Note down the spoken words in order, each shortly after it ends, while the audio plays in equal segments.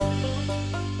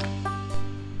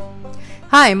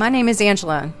Hi, my name is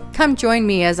Angela. Come join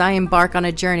me as I embark on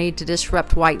a journey to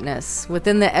disrupt whiteness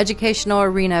within the educational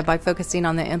arena by focusing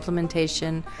on the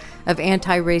implementation of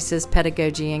anti-racist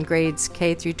pedagogy in grades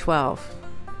K through 12.